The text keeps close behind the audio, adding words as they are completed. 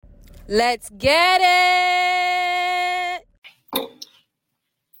Let's get it.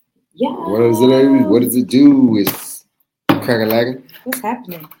 Yeah. What is it? What does it do? It's crack-a-lackin'. What's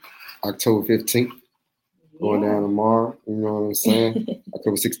happening? October 15th. Going down tomorrow. You know what I'm saying?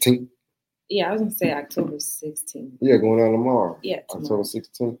 October 16th. Yeah, I was going to say October 16th. Yeah, going down tomorrow. Yeah, October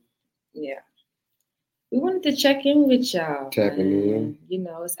 16th. Yeah. We wanted to check in with y'all. Tapping in. You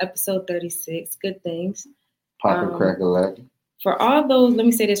know, it's episode 36. Good things. Popping crack-a-lackin'. For all those, let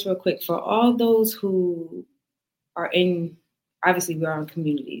me say this real quick. For all those who are in, obviously we are in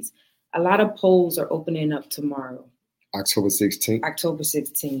communities, a lot of polls are opening up tomorrow. October 16th. October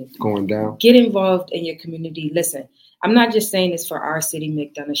 16th. Going down. Get involved in your community. Listen, I'm not just saying this for our city,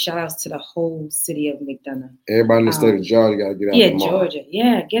 McDonough. Shout outs to the whole city of McDonough. Everybody in the state of Georgia got to get out tomorrow. Georgia.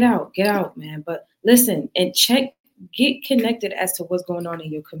 Yeah, get out, man. But listen and get connected as to what's going on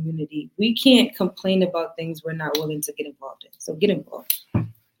in your community. We can't complain about things we're not willing to get involved in. So get involved.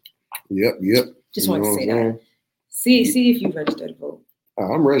 Yep. Just want to say that. See if you registered to vote.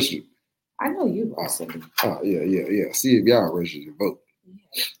 I'm registered. I know you are, Cindy. Yeah. See if y'all registered to vote.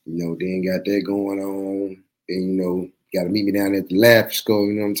 Yeah. You know, they ain't got that going on. And, you know, got to meet me down at the Laugh School.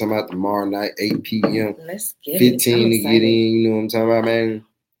 You know what I'm talking about? Tomorrow night, 8 p.m. Let's get 15 to get in. You know what I'm talking about, man?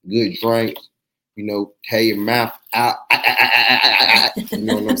 Good drinks. You know, have your mouth out. You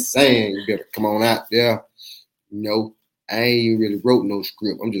know what I'm saying? You better come on out there. You know, I ain't really wrote no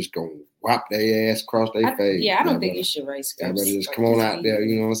script. I'm just going to whop their ass across their face. Yeah, I don't think you should write scripts. I better just come on out there.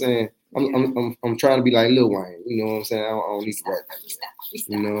 You know what I'm saying? I'm trying to be like Lil Wayne. You know what I'm saying? I don't need to write.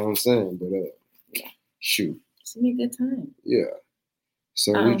 You know what I'm saying? But shoot. It's gonna be a good time. Yeah.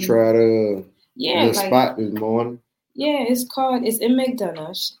 So we tried a spot this morning. Yeah, it's in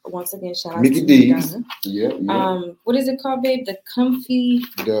McDonough. Once again, shout out Mickey to D's. McDonough. Yeah. What is it called, babe? The comfy.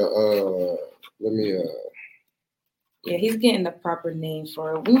 Yeah, he's getting the proper name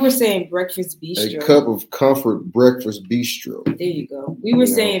for it. We were saying Breakfast Bistro. A cup of comfort breakfast bistro. There you go. We were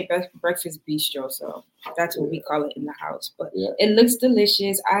saying Breakfast Bistro, so that's what we call it in the house. But it looks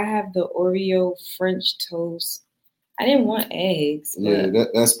delicious. I have the Oreo French toast. I didn't want eggs. Yeah,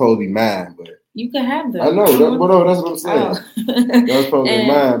 that's supposed to be mine, but you can have them. I know, that's what I'm saying. That's supposed to be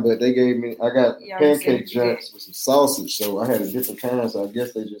mine, but they gave me. I got pancake junks with some sausage, so I had a different kind. So I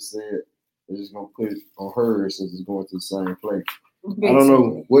guess they just said they're just gonna put it on hers since it's going to the same place. Basically. I don't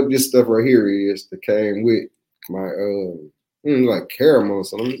know what this stuff right here is that came with my like caramel or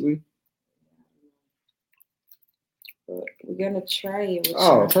something. But we're gonna try it.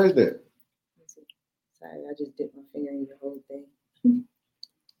 Taste that. Sorry, I just dipped my finger in the whole thing.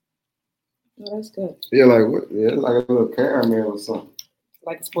 Oh, that's good. Yeah, like what? Yeah, it's like a little caramel or something.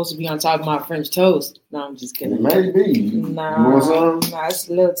 Like it's supposed to be on top of my French toast. No, I'm just kidding. Maybe. Nah, it's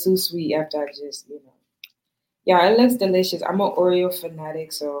a little too sweet after I just, Yeah, it looks delicious. I'm an Oreo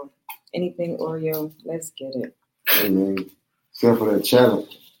fanatic, so anything Oreo, let's get it. Except for that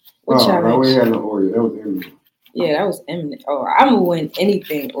challenge. Challenge? No, we had no Oreo. That was imminent. Yeah, that was imminent. Oh, I'm gonna win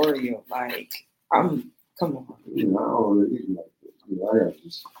anything Oreo. Like, come on. I don't really eat like that. I got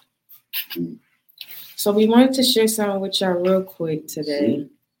this. So we wanted to share something with y'all real quick today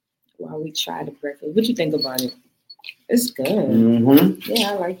while we try the breakfast. What you think about it? It's good. Mm-hmm.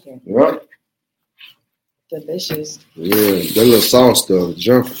 Yeah, I like it. Yep. Delicious. Yeah, that little sauce stuff,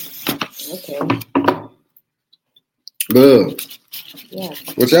 jumping. Okay. But yeah.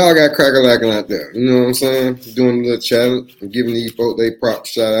 What y'all got crack-a-lackin' out there? You know what I'm saying? Doing a little challenge and giving these folks they prop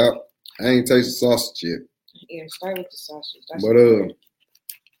shout out. I ain't tasted sausage yet. Yeah, start with the sausage. That's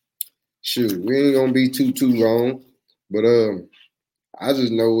shoot, we ain't gonna be too long. But I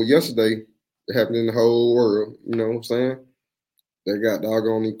just know yesterday it happened in the whole world, you know what I'm saying? They got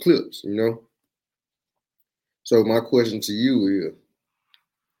doggone Eclipse, you know? So my question to you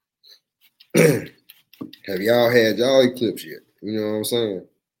is have y'all had y'all Eclipse yet? You know what I'm saying?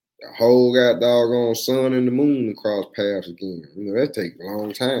 The whole got doggone sun and the moon cross paths again. You know, that take a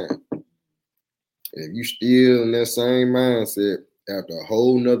long time. And if you still in that same mindset after a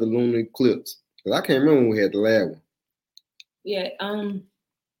whole nother lunar eclipse, because I can't remember when we had the last one. Yeah,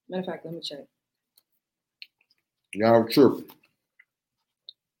 matter of fact, let me check. Y'all tripping.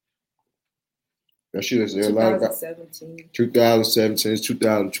 That shit is 2017. 2017, it's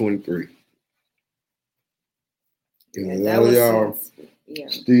 2023. And a lot of y'all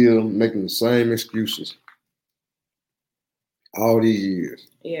still making the same excuses all these years.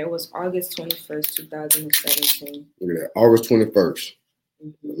 Yeah, it was August 21st, 2017. Look at that, August 21st.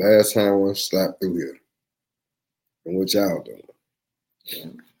 Mm-hmm. The last time one slapped through here. And what y'all doing?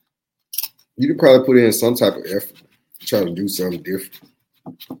 Yeah. You could probably put in some type of effort to try to do something different.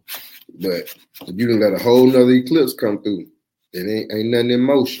 But if you done let a whole nother eclipse come through, It ain't nothing in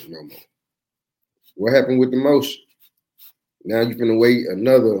motion no more. What happened with the motion? Now you're gonna wait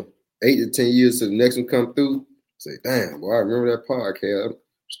another 8 to 10 years till the next one come through. Say, damn, boy, I remember that podcast. I'm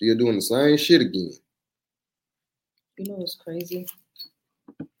still doing the same shit again. You know what's crazy?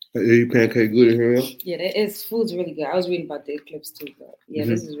 Hey, pancake good in here? Yeah, food's really good. I was reading about the Eclipse too, but yeah,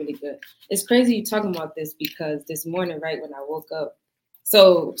 This is really good. It's crazy you talking about this because this morning, right when I woke up,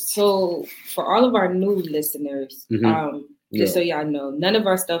 so for all of our new listeners, just so y'all know, none of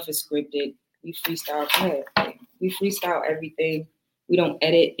our stuff is scripted. We freestyle. We freestyle everything. We don't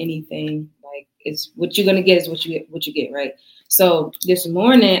edit anything. Like it's what you're gonna get is what you get, right? So this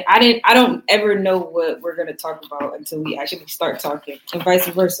morning, I don't ever know what we're gonna talk about until we actually start talking, and vice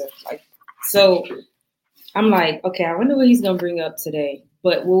versa. Like, so I'm like, okay, I wonder what he's gonna bring up today.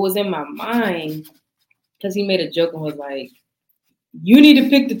 But what was in my mind, because he made a joke and was like, "You need to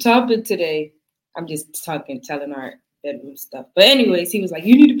pick the topic today." I'm just telling our bedroom stuff. But anyways, he was like,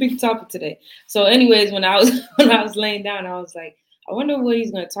 "You need to pick the topic today." So anyways, when I was laying down, I was like, I wonder what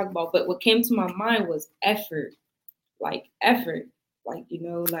he's gonna talk about. But what came to my mind was effort. Like effort, like, you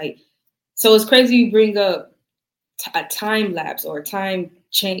know, like, so it's crazy you bring up a time lapse or a time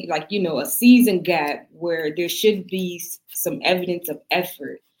change, like, you know, a season gap where there should be some evidence of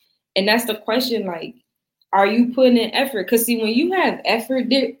effort. And that's the question, like, are you putting in effort? Because see, when you have effort,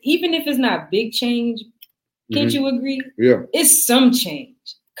 there, even if it's not big change, can't you agree? Yeah, it's some change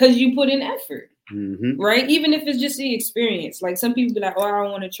because you put in effort. Mm-hmm. Right? Even if it's just the experience. Like some people be like, oh, I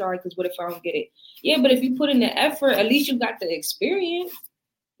don't want to try because what if I don't get it? Yeah, but if you put in the effort, at least you got the experience.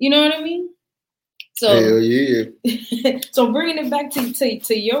 You know what I mean? So, hell yeah. So bringing it back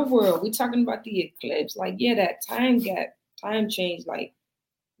to your world, we're talking about the eclipse. Like, yeah, that time gap, time change. Like,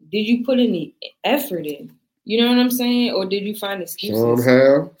 did you put any effort in? You know what I'm saying? Or did you find excuses? Some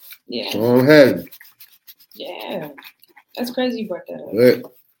have. Yeah. Some haven't. Yeah. That's crazy you brought that up.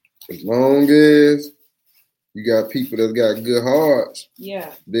 But as long as you got people that got good hearts,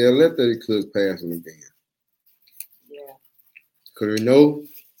 yeah, they'll let that eclipse pass them again. Yeah. Because they know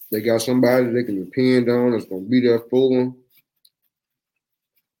they got somebody they can depend on that's going to be there for them.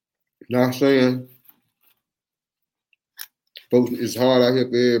 Not saying folks, it's hard out here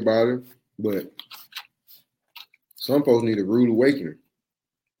for everybody, but some folks need a rude awakening.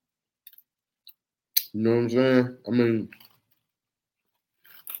 You know what I'm saying? I mean,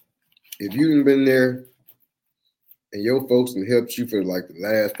 if you haven't been there and your folks have helped you for like the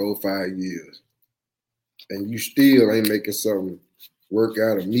last 4 or 5 years, and you still ain't making something work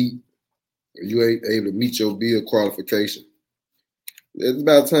out or meet, or you ain't able to meet your bill qualification, it's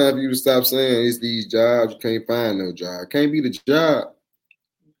about time for you to stop saying it's these jobs, you can't find no job. It can't be the job.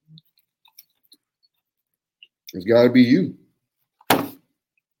 It's got to be you.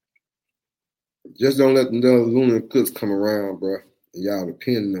 Just don't let the lunar eclipse come around, bro, and y'all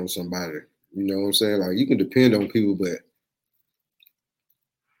depending on somebody. You know what I'm saying? Like, you can depend on people, but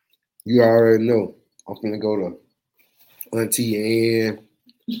you already know. I'm going to go to Auntie Ann,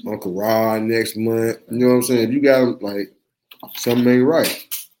 Uncle Rod next month. You know what I'm saying? You got, like, something ain't right.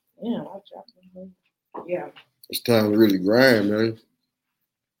 Yeah, I'll drop them. Yeah. It's time to really grind, man.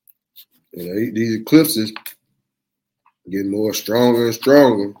 And these eclipses getting more stronger and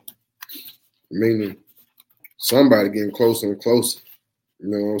stronger. Meaning somebody getting closer and closer. You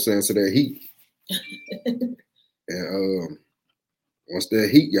know what I'm saying? To that heat. And once that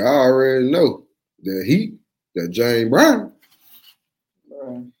heat, y'all already know. That heat, that James Brown.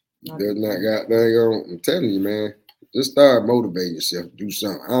 Does not got dang on. I'm telling you, man. Just start motivating yourself to do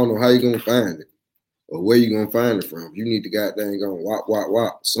something. I don't know how you're gonna find it or where you're gonna find it from. You need to goddamn go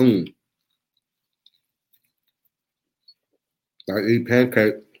wop soon. I eat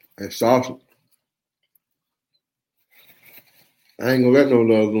pancake and sausage. I ain't gonna let no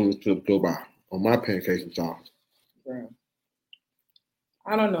love lunar clip go by on my pancakes and sausage. Bro.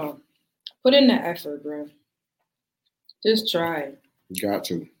 I don't know. Put in the effort, bro. Just try. You got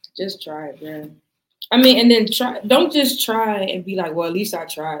to. Just try it, bro. I mean, and then try. Don't just try and be like, well, at least I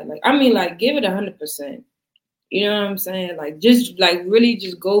tried. Like, I mean, like, give it 100%. You know what I'm saying? Like, just like really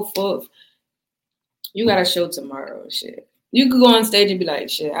just go for. You got a show tomorrow, shit. You could go on stage and be like,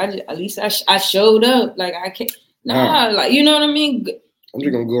 shit. At least I showed up. Like, I can't. Nah, like, you know what I mean? I'm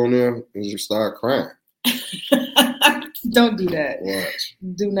just gonna go in there and just start crying. Don't do that. Watch.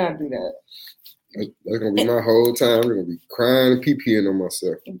 Do not do that. That's gonna be my whole time. I'm gonna be crying and pee-peeing on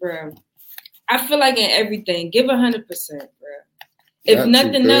myself. Bro, I feel like in everything, give 100%, bro. If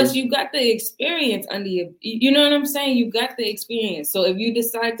nothing else, you got the experience under you know what I'm saying? You got the experience. So if you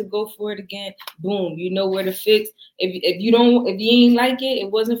decide to go for it again, boom, you know where to fix. If you ain't like it, it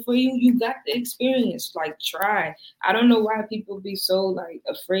wasn't for you, you got the experience. Like, try. I don't know why people be so like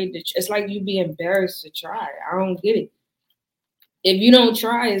afraid to, it's like you be embarrassed to try. I don't get it. If you don't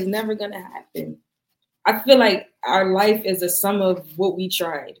try, it's never gonna happen. I feel like our life is a sum of what we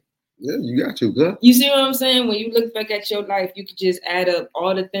tried. Yeah, you got to, girl. You see what I'm saying? When you look back at your life, you could just add up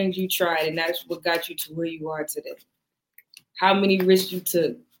all the things you tried, and that's what got you to where you are today. How many risks you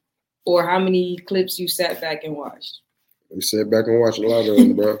took, or how many clips you sat back and watched. We sat back and watched a lot of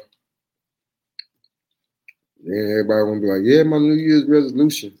them, bro. Then everybody gonna be like, "Yeah, my New Year's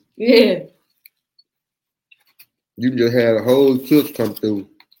resolution." Yeah. You just had a whole Eclipse come through.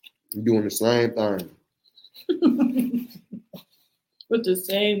 You doing the same thing. With the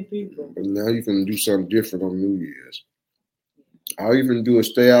same people. But now you finna do something different on New Year's. All you finna do is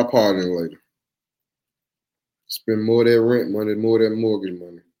stay out partying later. Spend more of that rent money, more of that mortgage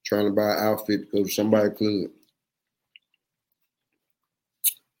money. Trying to buy an outfit to go to somebody's club.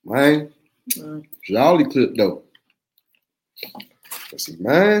 Man, y'all Eclipse though. I see,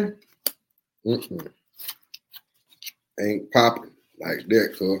 man, ain't popping like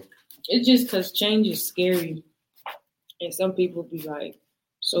that, cuz. It's just because change is scary. And some people be like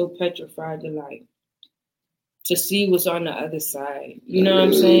so petrified to see what's on the other side. You know what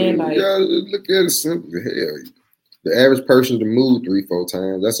I'm saying? Like, you gotta look at it simple. Hell, the average person to move 3-4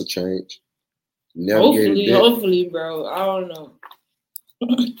 times, that's a change. Hopefully, bro. I don't know.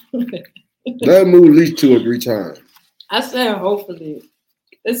 Let move at least 2 or 3 times. I said hopefully.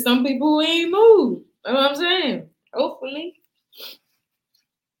 There's some people who ain't moved. You know what I'm saying? Hopefully.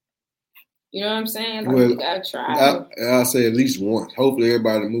 You know what I'm saying? Like, you gotta try. I'll say at least once. Hopefully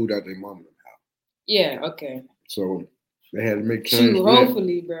everybody moved out their mama's house. Yeah, okay. So they had to make change.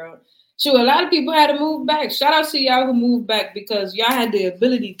 Hopefully, bro. A lot of people had to move back. Shout out to y'all who moved back because y'all had the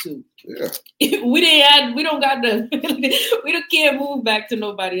ability to. Yeah. We can't move back to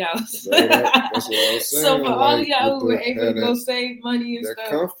nobody else. That's what I was saying. So for all of y'all who were able to go save money and stuff.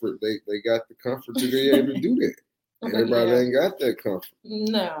 Comfort. They got the comfort to be able to do that. Everybody ain't got that comfort.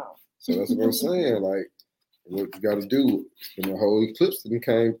 No. So that's what I'm saying. Like, what you got to do when the whole Eclipse thing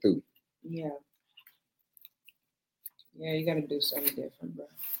came through. Yeah. Yeah, you got to do something different, bro.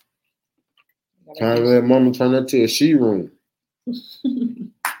 Time to let mama turn that to a she room.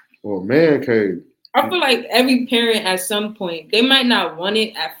 Or a man cave. I feel like every parent at some point, they might not want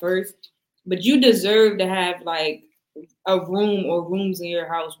it at first, but you deserve to have like a room or rooms in your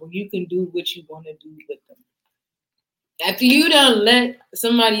house where you can do what you want to do with them. After you done let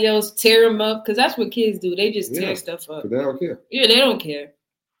somebody else tear them up, because that's what kids do. They just tear stuff up. But they don't care. Yeah, they don't care.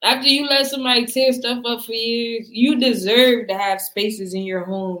 After you let somebody tear stuff up for years, you deserve to have spaces in your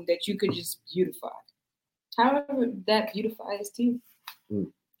home that you could just beautify. However that beautifies too.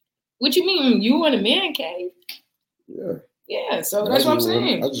 What you mean? You want a man cave? Yeah. Yeah, so that's what I'm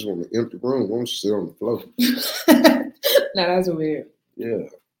saying. I just want an empty room. I want to sit on the floor. Nah, that's weird. Yeah.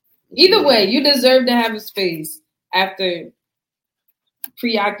 Either way, you deserve to have a space after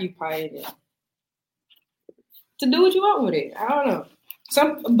preoccupying it. To do what you want with it. I don't know.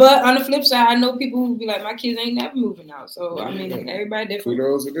 But on the flip side, I know people who be like, my kids ain't never moving out. So, I mean, everybody different.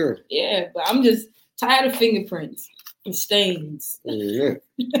 Kudos to them. Yeah, but I'm just tired of fingerprints and stains. Yeah.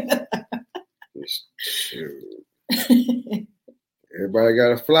 Everybody got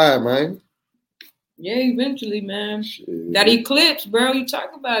to fly, man. Yeah, eventually, man. Shit. That Eclipse, bro, you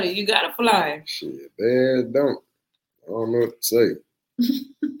talk about it. You got to fly. Shit, man, don't. I don't know what to say.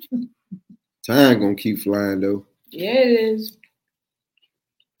 Time going to keep flying, though. Yeah, it is.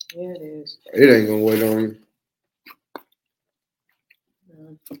 Yeah, it is. It ain't gonna wait on you.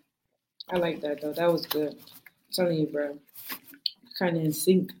 I like that though. That was good. I'm telling you, bro. Kind of in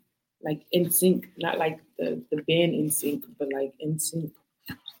sync, like in sync, not like the band in sync, but like in sync.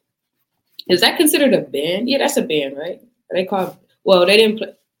 Is that considered a band? Yeah, that's a band, right? Are they called? Well, they didn't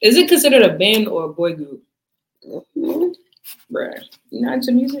play. Is it considered a band or a boy group? Bruh, you not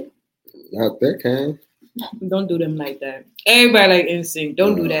into music? Not that kind. Don't do them like that. Everybody like NSYNC.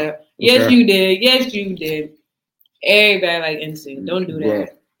 Don't do that. Yes, you did. Yes, you did. Everybody like NSYNC. Don't do that. Well,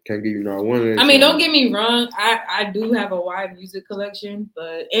 can't give you not one of them. I mean, don't get me wrong. I do have a wide music collection,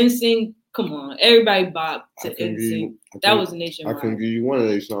 but NSYNC, come on. Everybody bop to NSYNC. That was nationwide. I couldn't give you one of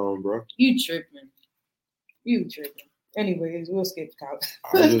their songs, bro. You tripping. Anyways, we'll skip cops.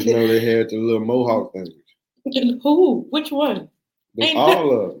 I just know they had the little mohawk thing. Who? Which one?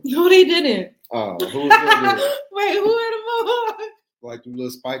 All of them. No, they didn't. Who was that? Wait, who had a mohawk? Like the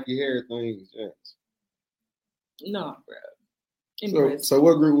little spiky hair things, yes. No, bro. So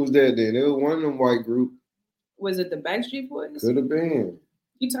what group was that then? It was one of them white group. Was it the Backstreet Boys? Could have been.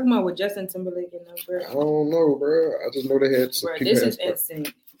 You talking about with Justin Timberlake and them, bro? I don't know, bro. I just know they had some. Bro, this is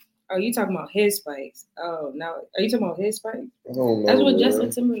insane. Oh, you talking about his spikes? Oh, now are you talking about his spikes? I don't know. That's what bro.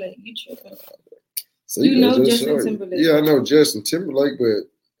 Justin Timberlake. You tripping? So you know Justin Timberlake? Yeah, I know Justin Timberlake, but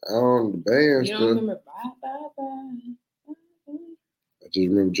I don't know the band. You don't remember Bye Bye Bye? I just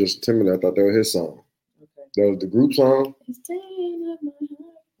remember Justin Timberlake. I thought that was his song. Okay. That was the group song. It's staying at my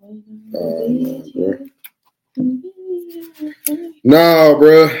heart. Nah,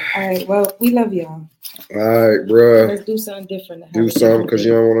 bro. All right, well, we love y'all. All right, bro. Let's do something different. Do something because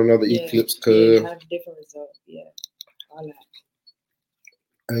you don't want another Eclipse. Yeah, have a different result. Yeah, all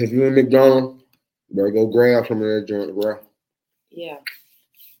that. Hey, if you in McDonough, better go grab some of that joint, bro. Yeah.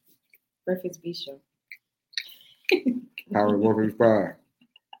 Breakfast Bistro. Power 155.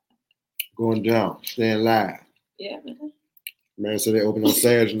 Going down, staying live. Yeah, man. Man said they open on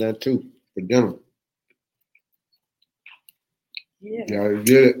Saturday night too for dinner. Yeah. Gotta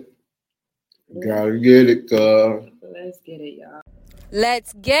get it. Gotta get it, cuz. Let's get it, y'all.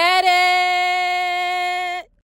 Let's get it.